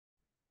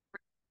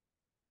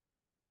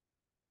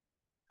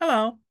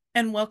Hello,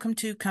 and welcome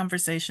to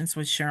Conversations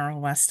with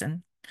Cheryl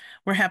Weston.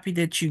 We're happy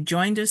that you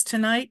joined us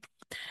tonight,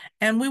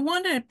 and we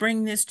want to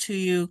bring this to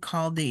you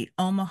called the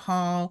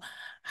Omaha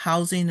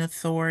Housing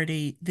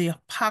Authority, the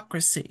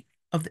hypocrisy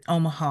of the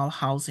Omaha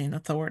Housing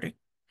Authority.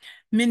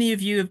 Many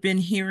of you have been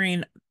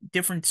hearing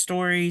different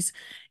stories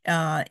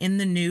in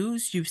the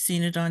news. You've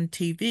seen it on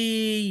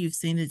TV, you've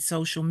seen it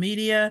social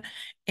media,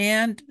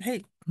 and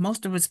hey,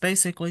 most of it's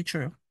basically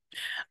true.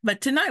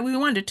 But tonight we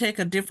wanted to take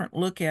a different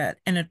look at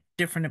and a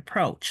different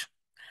approach.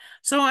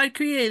 So I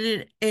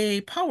created a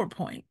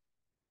PowerPoint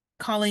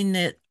calling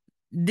it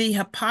The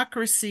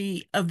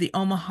Hypocrisy of the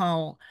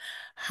Omaha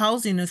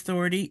Housing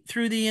Authority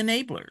Through the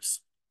Enablers.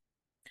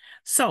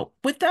 So,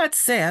 with that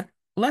said,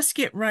 let's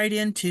get right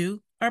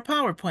into our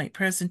PowerPoint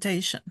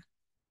presentation.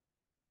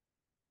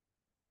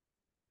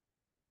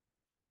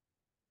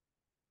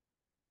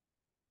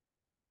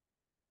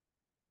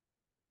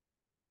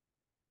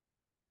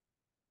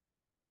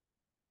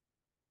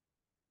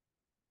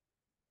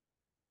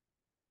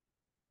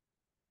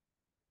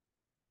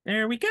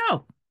 There we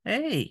go.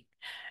 Hey,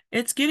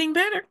 it's getting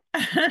better.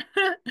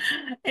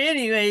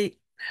 Anyway,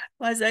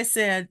 as I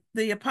said,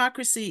 the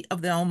hypocrisy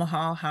of the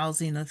Omaha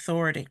Housing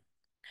Authority.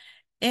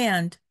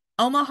 And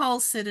Omaha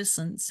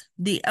citizens,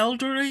 the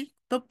elderly,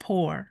 the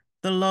poor,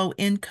 the low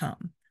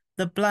income,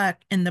 the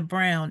black and the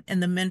brown,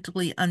 and the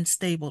mentally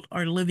unstable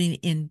are living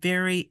in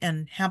very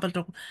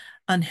uninhabitable,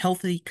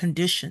 unhealthy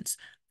conditions,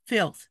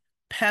 filth,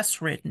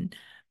 pest-ridden,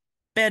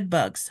 bed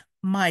bugs,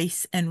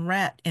 mice, and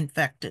rat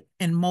infected,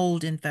 and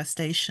mold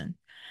infestation.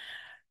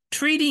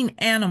 Treating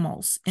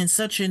animals in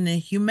such an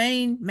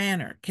inhumane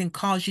manner can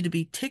cause you to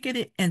be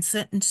ticketed and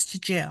sentenced to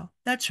jail.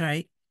 That's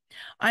right.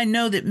 I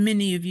know that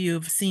many of you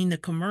have seen the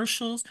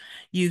commercials.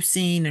 You've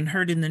seen and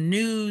heard in the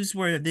news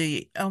where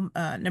the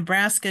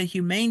Nebraska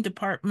Humane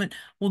Department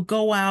will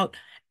go out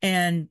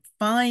and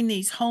find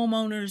these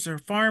homeowners or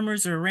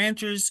farmers or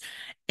ranchers,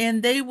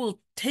 and they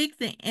will take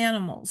the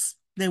animals.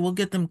 They will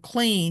get them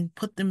clean,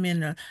 put them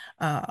in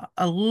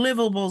a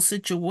livable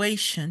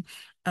situation,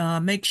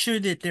 make sure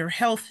that they're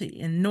healthy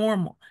and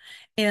normal.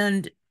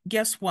 And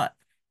guess what?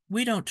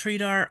 We don't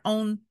treat our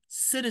own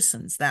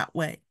citizens that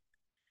way.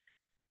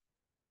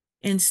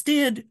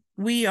 Instead,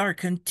 we are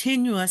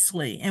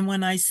continuously, and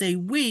when I say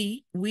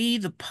we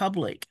the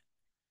public,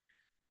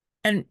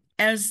 and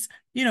as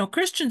you know,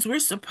 Christians, we're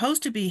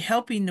supposed to be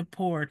helping the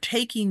poor,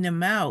 taking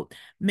them out,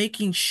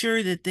 making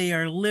sure that they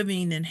are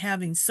living and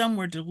having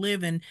somewhere to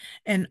live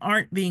and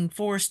aren't being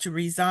forced to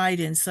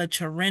reside in such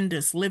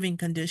horrendous living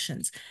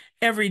conditions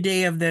every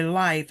day of their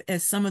life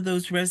as some of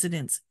those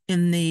residents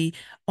in the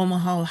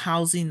Omaha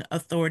Housing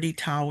Authority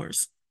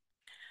towers.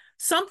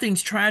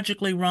 Something's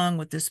tragically wrong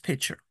with this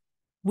picture.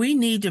 We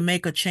need to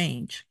make a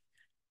change,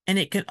 and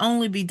it can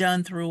only be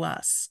done through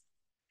us.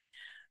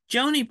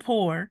 Joni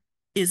Poor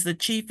is the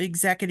Chief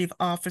Executive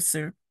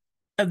Officer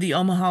of the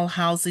Omaha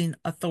Housing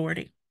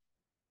Authority.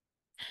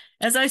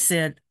 As I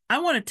said, I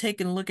want to take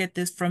a look at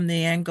this from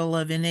the angle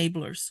of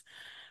enablers,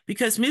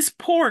 because Ms.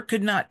 Poor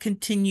could not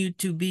continue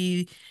to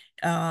be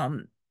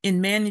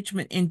in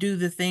management and do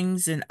the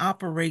things and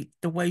operate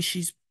the way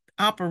she's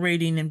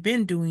operating and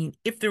been doing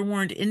if there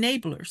weren't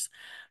enablers.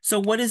 So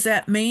what does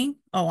that mean?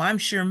 Oh, I'm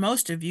sure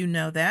most of you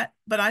know that,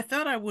 but I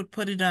thought I would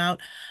put it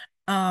out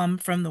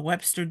from the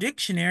Webster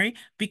Dictionary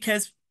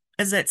because,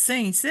 as that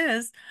saying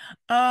says,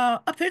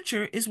 a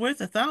picture is worth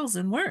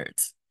 1,000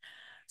 words.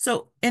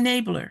 So,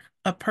 enabler,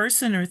 a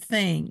person or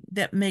thing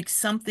that makes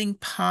something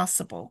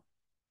possible,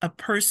 a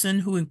person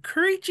who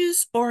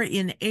encourages or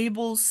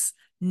enables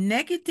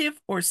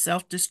negative or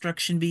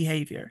self-destruction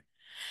behavior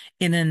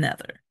in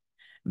another.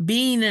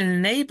 Being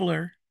an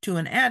enabler to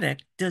an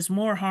addict does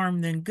more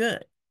harm than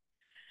good.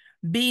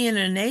 Being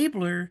an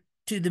enabler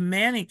to the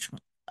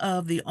management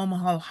of the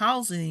Omaha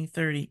Housing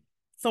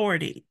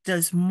Authority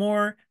does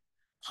more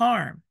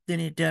harm than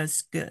it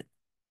does good.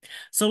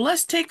 So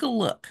let's take a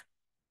look.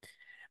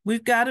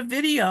 We've got a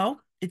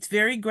video. It's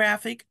very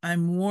graphic.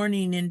 I'm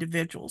warning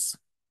individuals.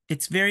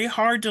 It's very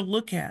hard to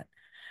look at.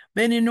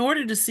 But in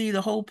order to see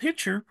the whole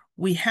picture,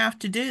 we have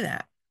to do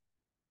that.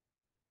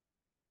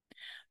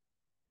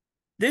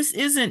 This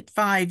isn't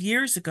 5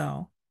 years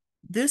ago.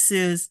 This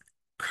is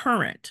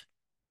current.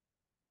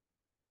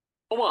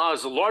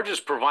 Omaha's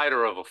largest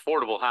provider of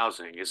affordable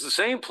housing is the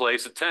same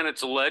place that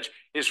tenants allege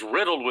is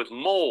riddled with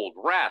mold,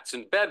 rats,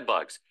 and bed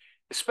bugs,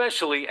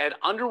 especially at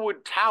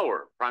Underwood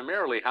Tower,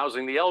 primarily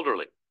housing the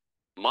elderly.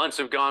 Months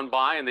have gone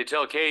by, and they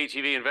tell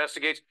KATV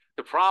investigates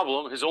the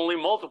problem has only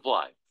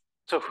multiplied.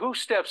 So who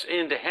steps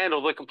in to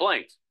handle the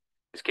complaints?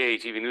 As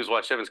KATV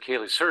Newswatch 7's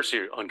Kaylee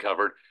Searcy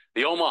uncovered,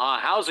 the Omaha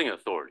Housing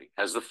Authority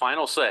has the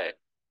final say.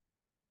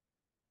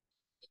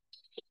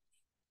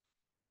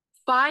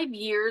 5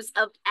 years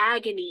of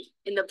agony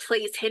in the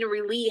place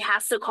Henry Lee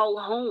has to call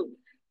home.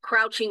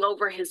 Crouching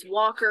over his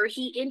walker,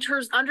 he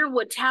enters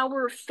Underwood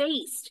Tower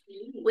faced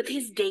with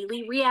his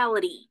daily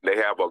reality. They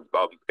have a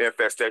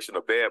infestation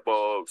of bed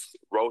bugs,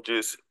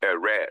 roaches,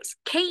 and rats.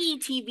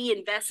 KETV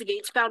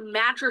investigates found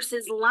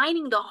mattresses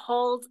lining the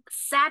halls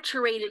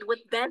saturated with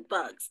bed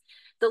bugs.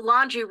 The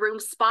laundry room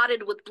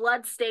spotted with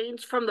blood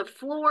stains from the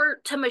floor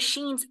to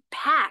machines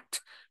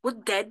packed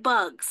with dead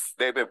bugs.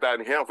 They've been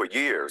fighting him for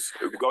years.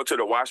 If you go to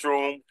the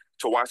washroom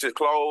to wash his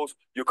clothes,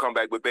 you come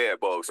back with bed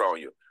bugs on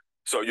you.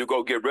 So you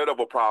go get rid of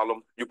a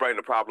problem, you bring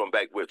the problem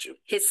back with you.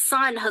 His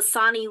son,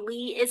 Hassani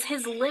Lee, is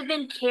his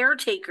live-in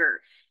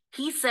caretaker.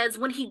 He says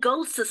when he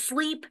goes to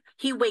sleep,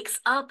 he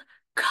wakes up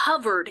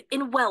covered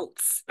in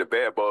welts. The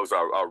bed bugs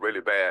are really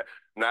bad.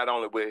 Not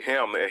only with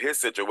him and his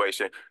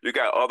situation, you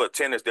got other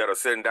tenants that are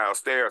sitting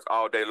downstairs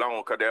all day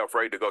long because they're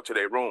afraid to go to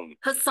their room.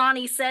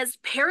 Hassani says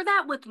pair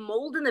that with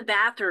mold in the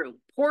bathroom,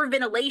 poor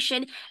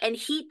ventilation, and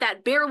heat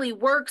that barely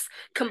works,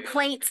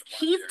 complaints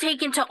he's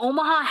taken to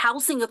Omaha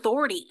Housing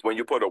Authority. When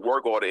you put a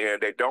work order in,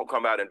 they don't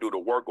come out and do the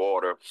work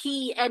order.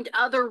 He and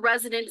other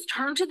residents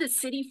turn to the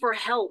city for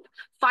help,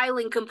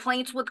 filing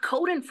complaints with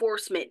code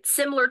enforcement,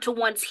 similar to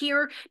ones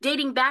here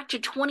dating back to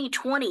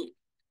 2020.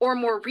 Or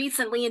more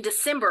recently in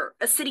December,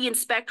 a city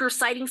inspector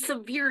citing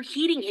severe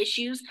heating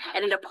issues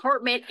at an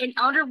apartment in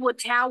Underwood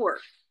Tower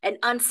and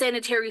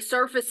unsanitary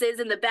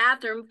surfaces in the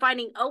bathroom,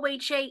 finding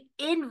OHA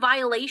in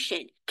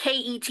violation.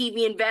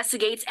 KETV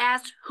investigates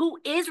asked who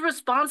is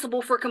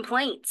responsible for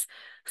complaints.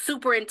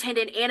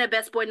 Superintendent Anna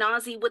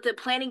Besboinazi with the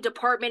planning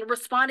department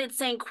responded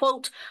saying,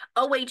 quote,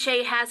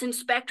 OHA has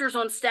inspectors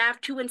on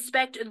staff to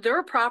inspect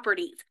their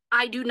properties.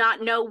 I do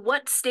not know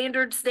what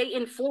standards they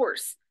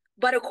enforce.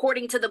 But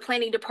according to the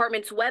planning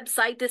department's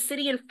website, the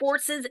city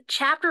enforces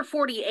Chapter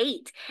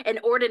 48, an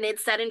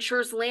ordinance that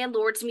ensures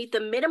landlords meet the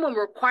minimum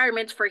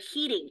requirements for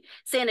heating,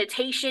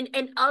 sanitation,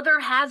 and other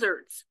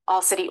hazards.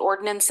 All city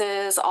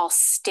ordinances, all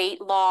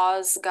state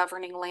laws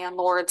governing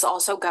landlords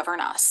also govern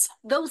us.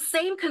 Those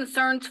same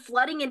concerns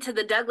flooding into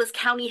the Douglas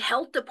County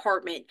Health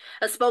Department.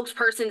 A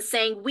spokesperson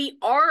saying we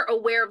are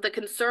aware of the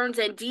concerns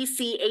and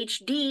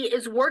DCHD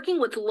is working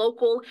with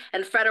local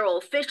and federal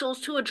officials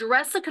to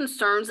address the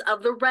concerns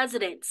of the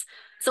residents.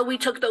 So we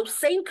took those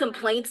same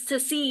complaints to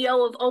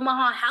CEO of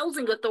Omaha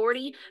Housing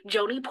Authority,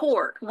 Joni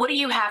Poor. What do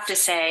you have to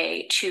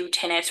say to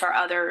tenants or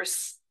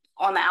others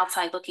on the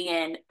outside looking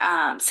in,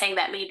 saying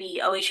that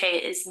maybe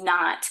OHA is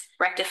not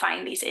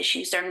rectifying these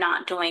issues? They're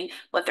not doing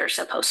what they're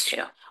supposed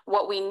to.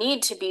 What we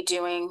need to be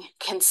doing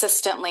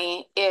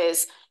consistently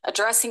is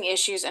addressing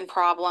issues and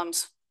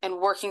problems and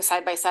working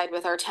side by side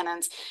with our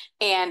tenants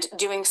and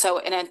doing so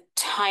in a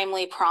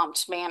timely,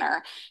 prompt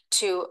manner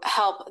to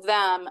help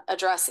them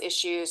address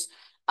issues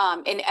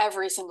in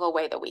every single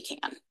way that we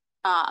can.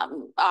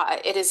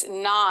 It is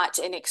not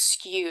an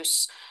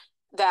excuse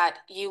that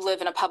you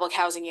live in a public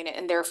housing unit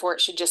and therefore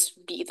it should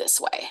just be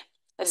this way.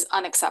 That is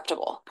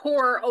unacceptable.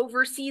 Poor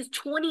oversees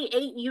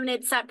 28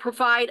 units that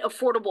provide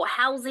affordable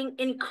housing,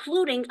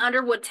 including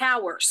Underwood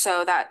Tower.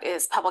 So that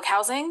is public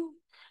housing,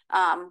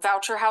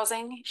 voucher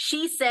housing.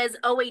 She says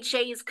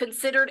OHA is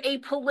considered a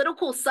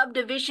political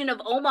subdivision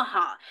of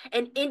Omaha,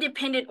 an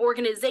independent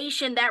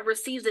organization that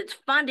receives its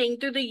funding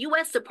through the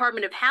U.S.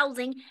 Department of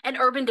Housing and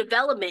Urban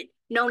Development,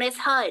 known as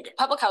HUD.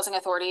 Public housing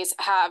authorities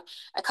have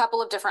a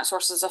couple of different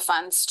sources of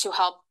funds to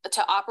help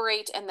to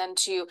operate and then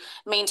to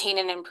maintain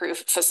and improve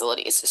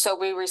facilities. So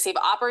we receive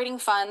operating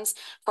funds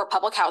for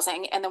public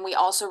housing, and then we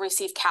also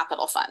receive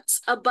capital funds.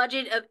 A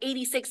budget of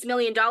 $86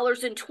 million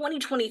in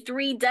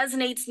 2023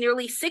 designates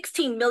nearly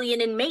 $16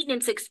 million in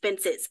maintenance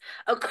expenses.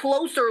 A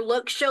closer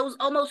look shows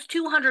almost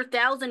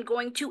 $200,000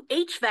 going to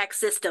HVAC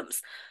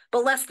systems,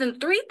 but less than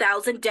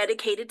 $3,000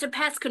 dedicated to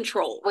pest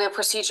control. We have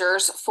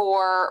procedures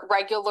for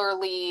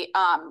regularly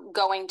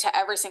going to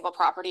every single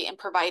property and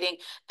providing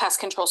pest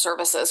control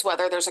services,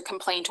 whether there's a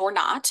complaint or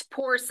not.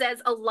 Poor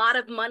says a lot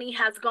of money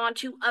has gone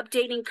to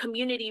updating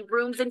community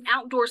rooms and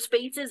outdoor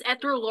spaces at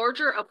their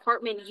larger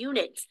apartment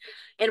units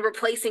and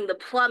replacing the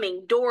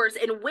plumbing, doors,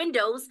 and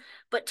windows,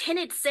 but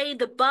tenants say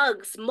the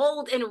bugs,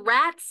 mold, and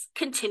rats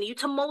continue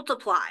to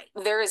multiply.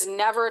 There is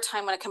never a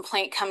time when a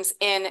complaint comes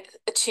in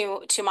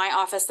to my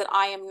office that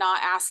I am not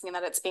asking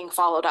that it's being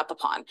followed up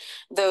upon.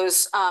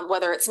 Those,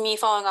 whether it's me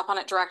following up on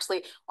it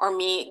directly or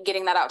me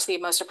getting that out to the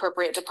most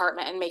appropriate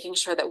department and making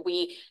sure that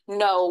we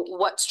know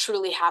what's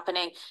truly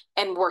happening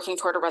and working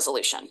toward a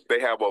resolution. They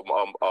have a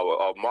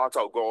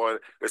motto going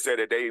that said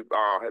that they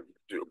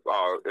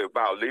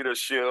about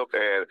leadership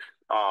and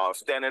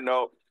standing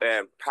up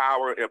and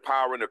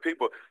empowering the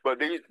people, but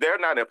they're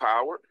not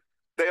empowered.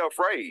 They're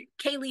afraid.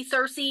 Kaylee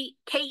Searcy,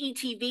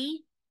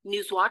 KETV,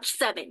 Newswatch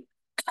 7.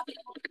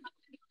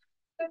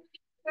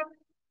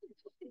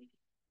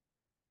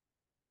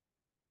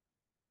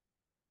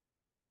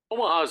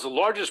 Omaha is the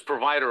largest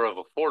provider of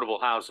affordable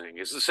housing.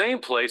 It's the same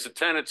place that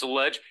tenants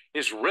allege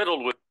is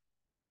riddled with.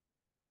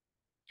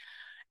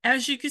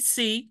 As you can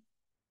see,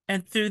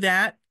 and through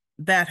that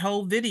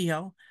whole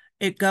video,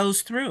 it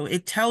goes through.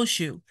 It tells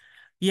you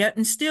Yet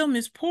and still,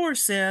 Ms. Poor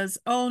says,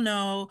 oh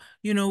no,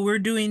 we're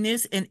doing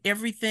this and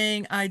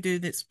everything I do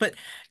this. But,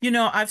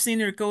 I've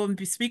seen her go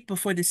and speak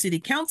before the city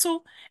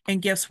council,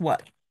 and guess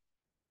what?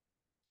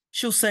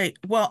 She'll say,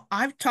 well,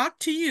 I've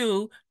talked to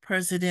you,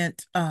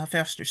 President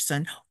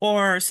Festerson,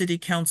 or City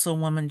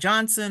Councilwoman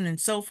Johnson, and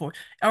so forth,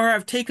 or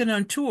I've taken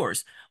on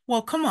tours.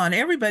 Well, come on,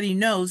 everybody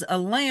knows a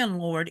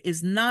landlord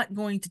is not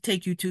going to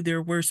take you to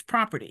their worst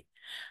property.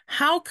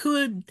 How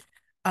could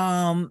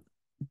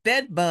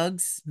bed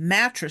bugs,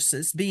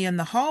 mattresses be in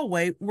the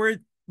hallway where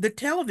the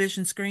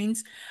television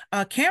screens,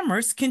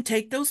 cameras can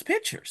take those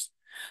pictures?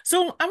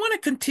 So I want to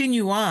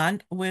continue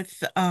on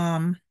with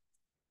my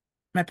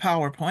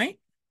PowerPoint.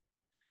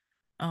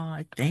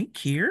 I think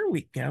here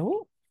we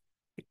go.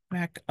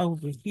 Back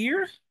over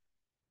here.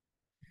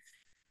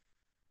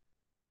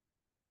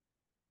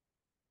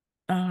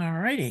 All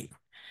righty.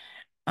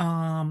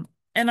 And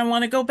I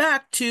want to go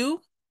back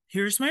to,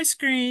 here's my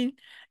screen,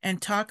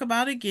 and talk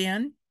about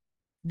again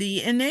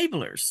the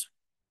enablers.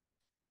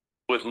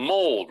 With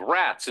mold,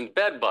 rats, and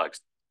bed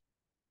bugs.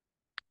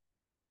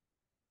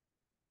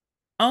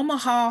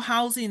 Omaha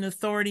Housing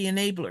Authority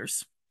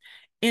enablers.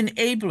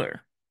 Enabler.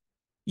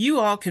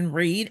 You all can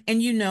read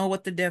and you know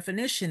what the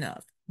definition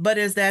of. But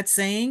as that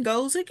saying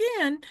goes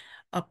again,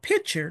 a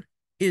picture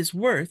is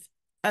worth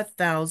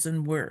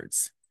 1,000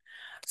 words.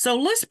 So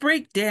let's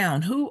break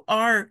down who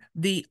are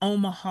the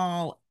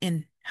Omaha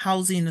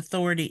Housing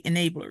Authority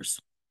enablers.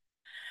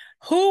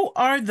 Who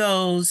are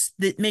those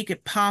that make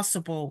it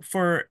possible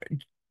for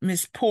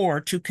Ms. Poor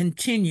to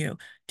continue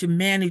to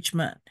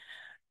management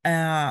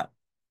the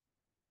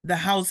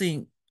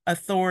housing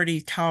authority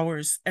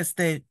towers as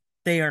they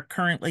are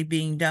currently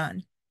being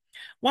done?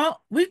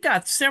 Well, we've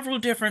got several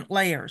different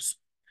layers.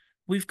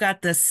 We've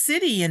got the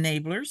city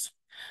enablers,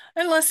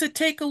 and let's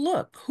take a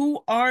look.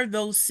 Who are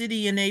those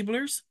city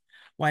enablers?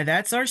 Why,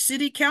 that's our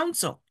city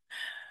council.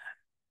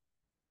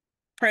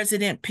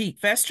 President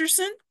Pete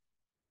Festerson.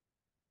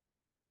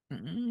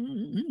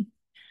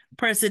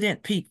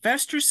 President Pete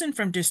Festerson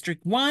from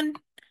District 1.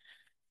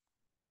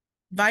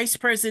 Vice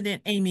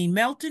President Amy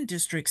Melton,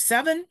 District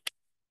 7.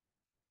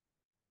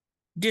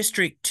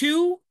 District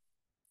 2,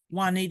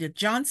 Juanita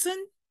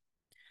Johnson.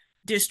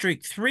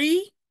 District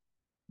 3,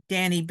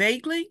 Danny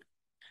Bagley.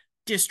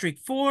 District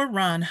 4,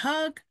 Ron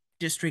Hugg.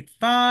 District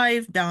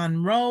 5,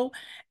 Don Rowe.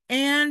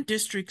 And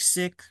District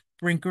 6,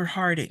 Brinker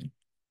Harding.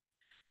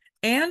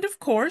 And of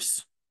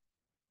course,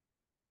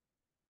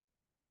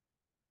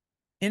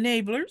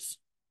 enablers.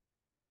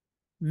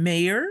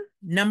 Mayor,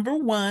 number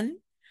 1,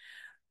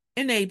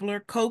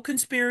 enabler,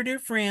 co-conspirator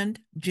friend,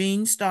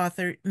 Gene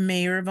Stothert,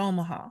 Mayor of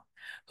Omaha,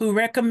 who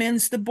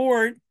recommends the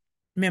board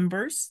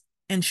members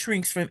and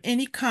shrinks from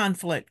any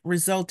conflict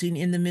resulting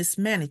in the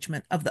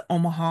mismanagement of the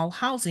Omaha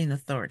Housing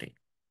Authority.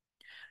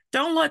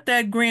 Don't let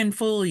that grin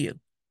fool you.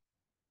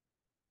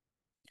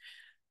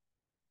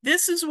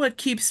 This is what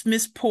keeps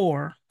Miss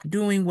Poor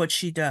doing what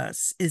she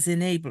does, is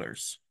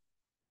enablers.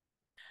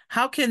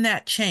 How can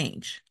that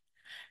change?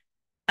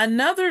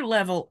 Another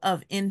level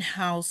of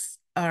in-house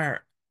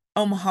or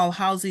Omaha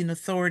Housing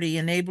Authority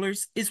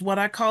enablers is what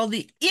I call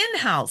the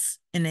in-house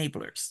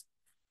enablers.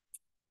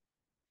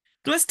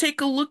 Let's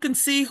take a look and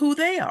see who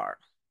they are.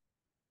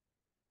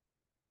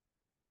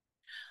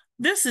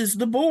 This is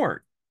the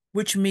board,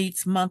 which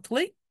meets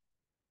monthly,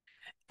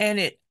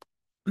 and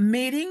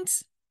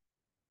meetings,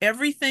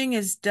 everything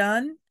is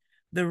done.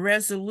 The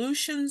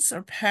resolutions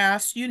are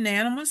passed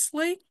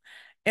unanimously.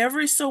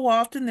 Every so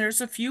often,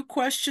 there's a few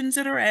questions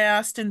that are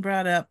asked and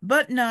brought up,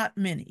 but not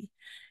many.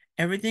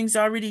 Everything's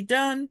already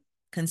done,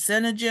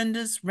 consent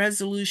agendas,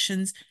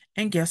 resolutions,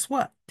 and guess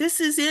what?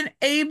 This is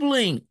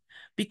enabling,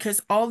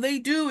 because all they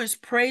do is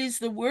praise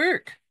the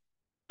work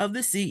of the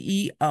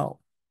CEO.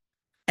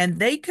 And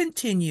they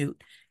continue,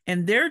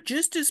 and they're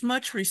just as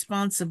much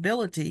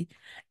responsibility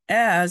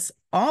as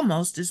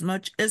almost as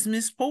much as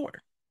Ms.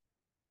 Poor.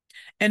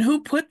 And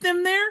who put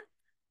them there?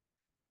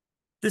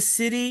 The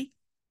city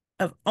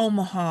of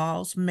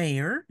Omaha's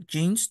mayor,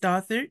 Gene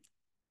Stothert.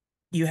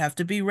 You have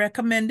to be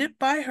recommended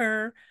by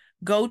her.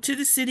 Go to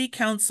the city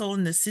council,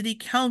 and the city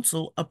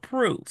council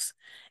approves.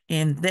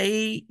 And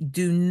they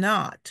do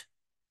not,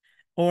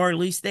 or at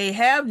least they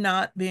have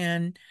not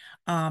been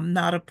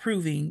not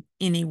approving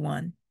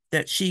anyone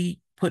that she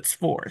puts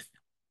forth.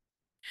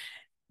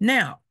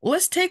 Now,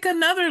 let's take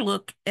another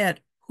look at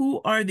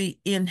who are the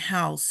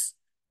in-house.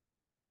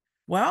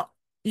 Well,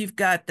 you've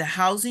got the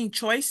Housing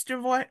Choice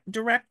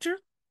Director,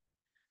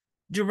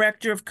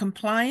 Director of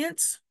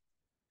Compliance,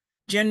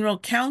 General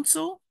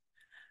Counsel,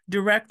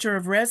 Director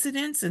of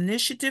Residence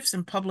Initiatives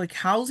and Public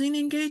Housing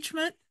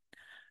Engagement,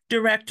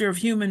 Director of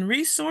Human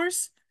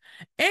Resource,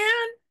 and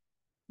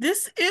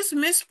this is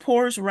Miss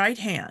Poor's right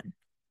hand.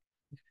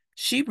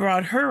 She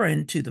brought her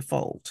into the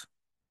fold.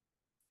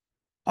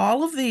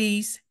 All of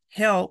these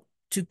help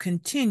to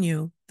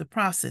continue the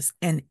process,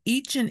 and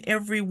each and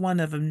every one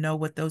of them know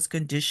what those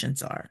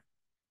conditions are.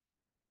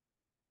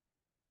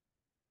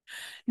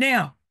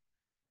 Now,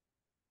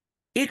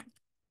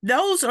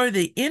 those are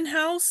the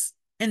in-house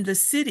and the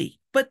city,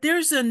 but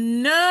there's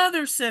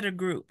another set of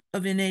group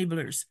of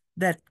enablers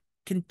that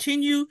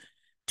continue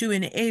to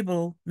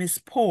enable Ms.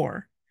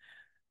 Poor,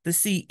 the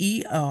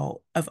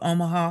CEO of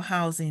Omaha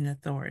Housing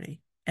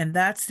Authority, and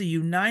that's the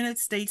United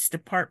States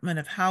Department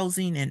of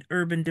Housing and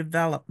Urban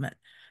Development.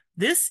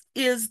 This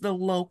is the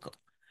local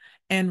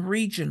and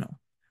regional.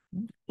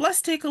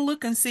 Let's take a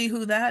look and see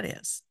who that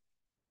is.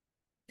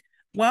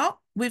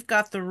 Well, we've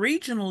got the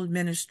regional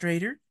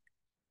administrator,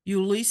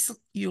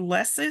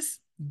 Ulysses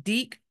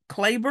Deke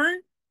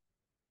Claiborne.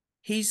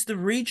 He's the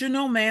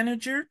regional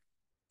manager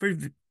for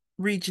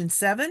Region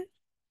 7,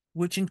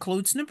 which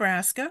includes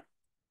Nebraska.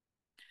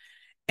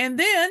 And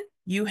then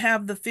you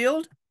have the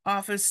field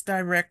office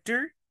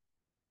director,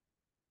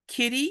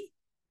 Kitty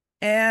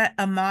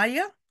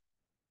Amaya.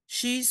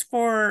 She's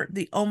for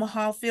the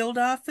Omaha field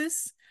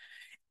office.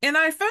 And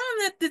I found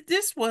that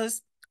this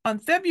was on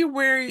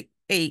February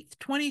 8th,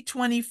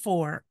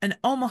 2024, in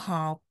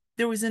Omaha.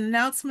 There was an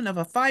announcement of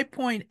a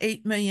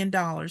 $5.8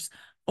 million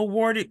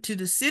awarded to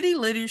the city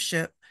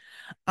leadership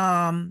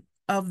of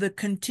the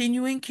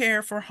continuing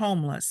care for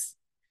homeless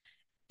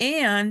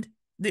and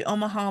the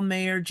Omaha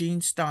Mayor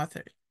Gene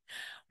Stothard.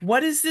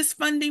 What is this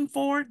funding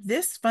for?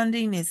 This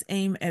funding is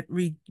aimed at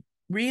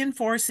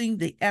reinforcing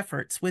the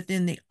efforts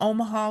within the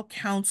Omaha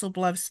Council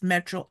Bluffs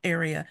metro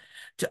area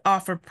to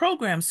offer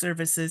program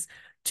services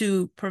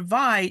to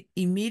provide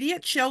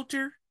immediate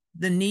shelter,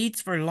 the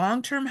needs for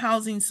long-term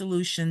housing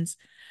solutions,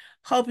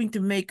 hoping to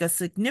make a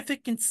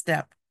significant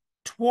step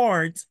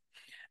towards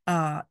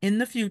in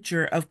the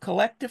future of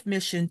collective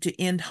mission to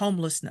end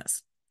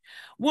homelessness.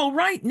 Well,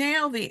 right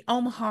now, the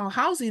Omaha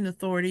Housing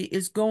Authority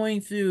is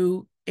going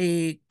through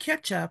a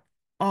catch-up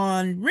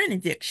on rent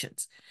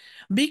evictions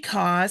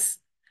because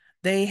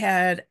they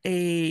had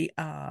a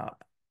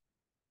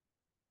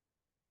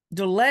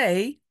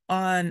delay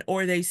on,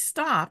 or they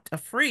stopped a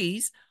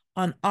freeze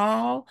on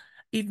all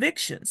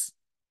evictions.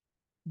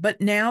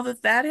 But now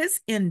that that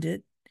has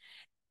ended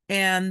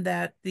and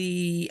that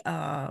the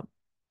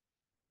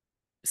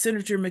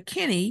Senator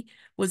McKinney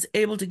was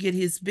able to get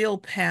his bill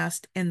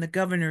passed and the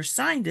governor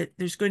signed it,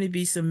 there's going to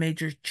be some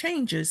major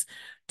changes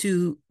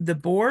to the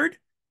board,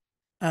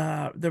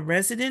 the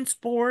residence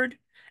board,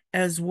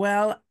 as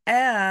well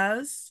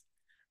as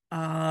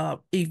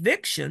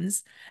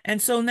evictions. And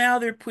so now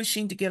they're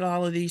pushing to get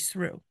all of these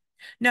through.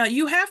 Now,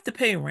 you have to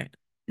pay rent.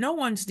 No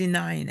one's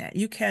denying that.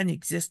 You can't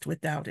exist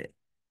without it.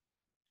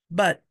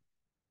 But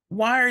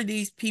why are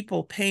these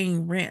people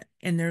paying rent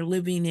and they're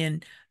living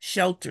in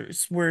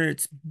shelters where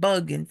it's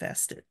bug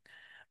infested,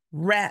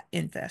 rat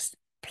infested,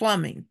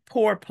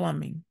 poor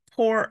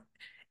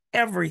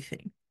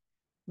everything,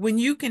 when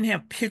you can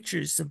have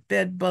pictures of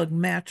bed bug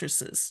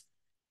mattresses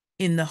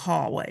in the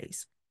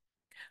hallways?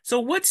 So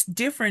what's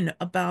different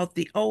about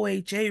the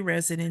OHA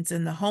residents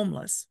and the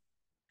homeless?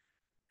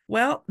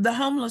 Well, the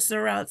homeless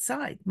are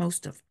outside,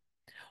 most of them,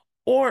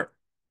 or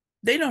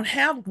they don't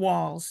have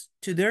walls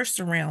to their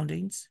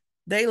surroundings.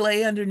 They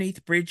lay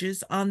underneath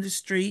bridges, on the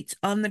streets,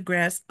 on the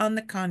grass, on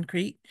the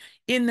concrete,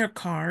 in their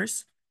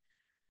cars,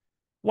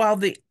 while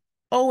the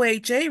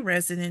OHA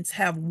residents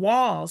have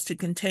walls to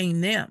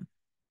contain them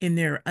in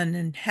their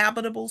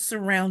uninhabitable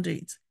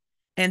surroundings,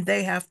 and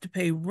they have to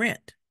pay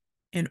rent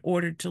in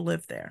order to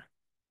live there.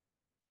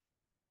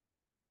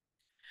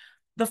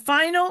 The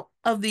final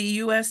of the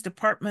U.S.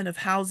 Department of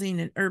Housing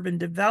and Urban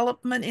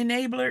Development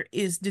enabler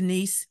is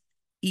Denise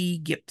E.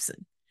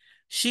 Gibson.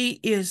 She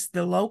is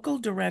the local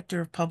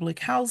director of public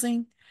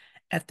housing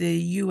at the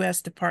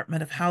U.S.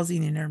 Department of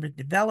Housing and Urban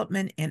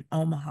Development in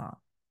Omaha.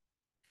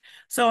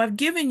 So I've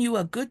given you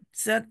a good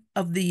set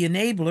of the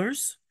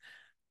enablers,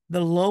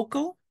 the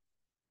local,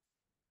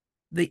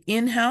 the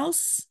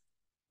in-house,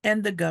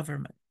 and the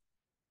government.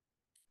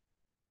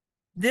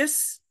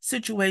 This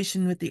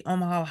situation with the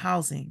Omaha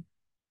Housing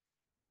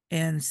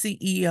and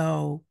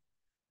CEO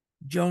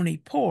Joni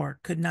Poor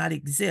could not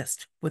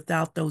exist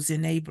without those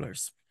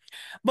enablers.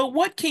 But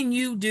what can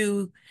you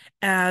do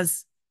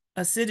as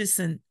a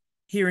citizen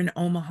here in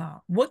Omaha?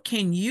 What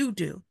can you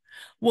do?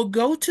 Well,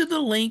 go to the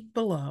link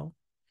below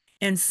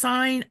and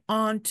sign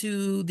on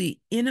to the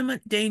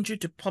Imminent Danger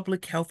to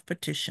Public Health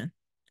petition.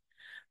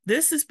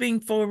 This is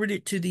being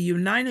forwarded to the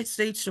United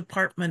States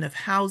Department of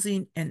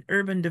Housing and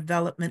Urban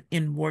Development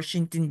in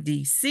Washington,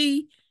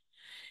 D.C.,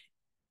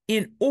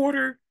 in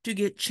order to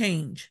get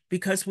change,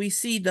 because we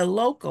see the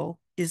local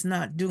is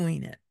not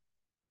doing it.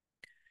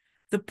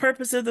 The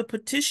purpose of the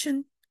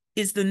petition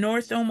is the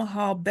North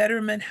Omaha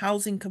Betterment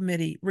Housing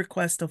Committee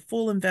requests a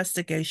full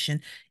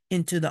investigation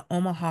into the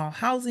Omaha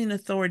Housing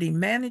Authority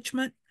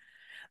management,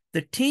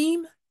 the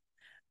team,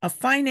 a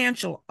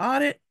financial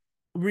audit,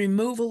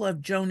 removal of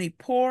Joni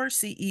Poor,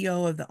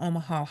 CEO of the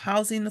Omaha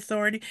Housing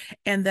Authority,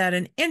 and that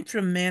an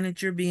interim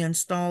manager be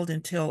installed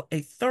until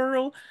a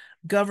thorough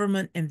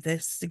government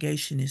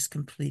investigation is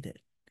completed.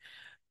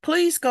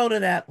 Please go to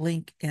that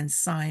link and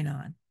sign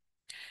on.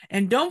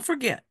 And don't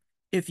forget,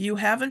 if you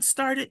haven't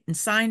started and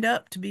signed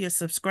up to be a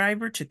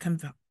subscriber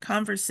to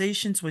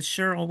Conversations with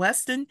Cheryl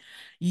Weston,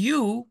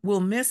 you will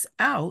miss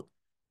out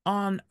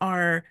on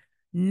our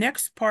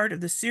next part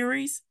of the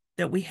series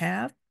that we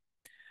have.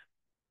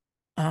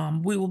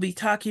 We will be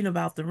talking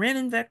about the rent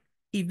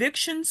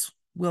evictions.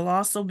 We'll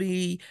also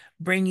be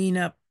bringing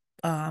up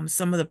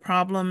some of the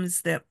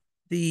problems that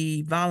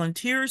the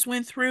volunteers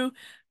went through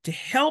to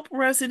help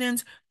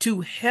residents,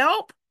 to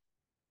help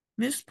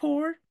Miss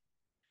Poor.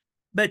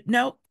 But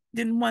nope,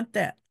 didn't want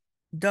that.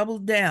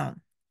 Doubled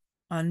down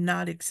on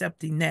not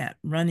accepting that,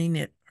 running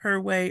it her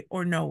way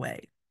or no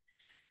way.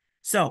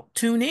 So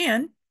tune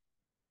in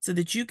so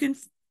that you can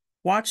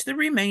watch the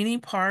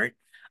remaining part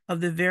of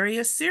the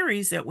various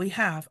series that we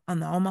have on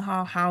the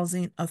Omaha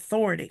Housing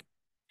Authority.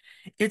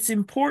 It's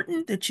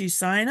important that you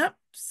sign up,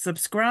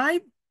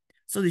 subscribe,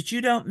 so that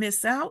you don't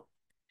miss out.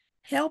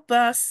 Help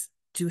us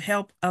to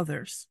help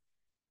others.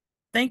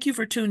 Thank you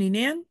for tuning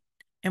in,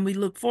 and we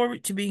look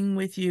forward to being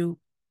with you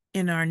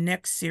in our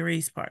next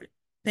series part.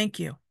 Thank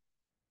you.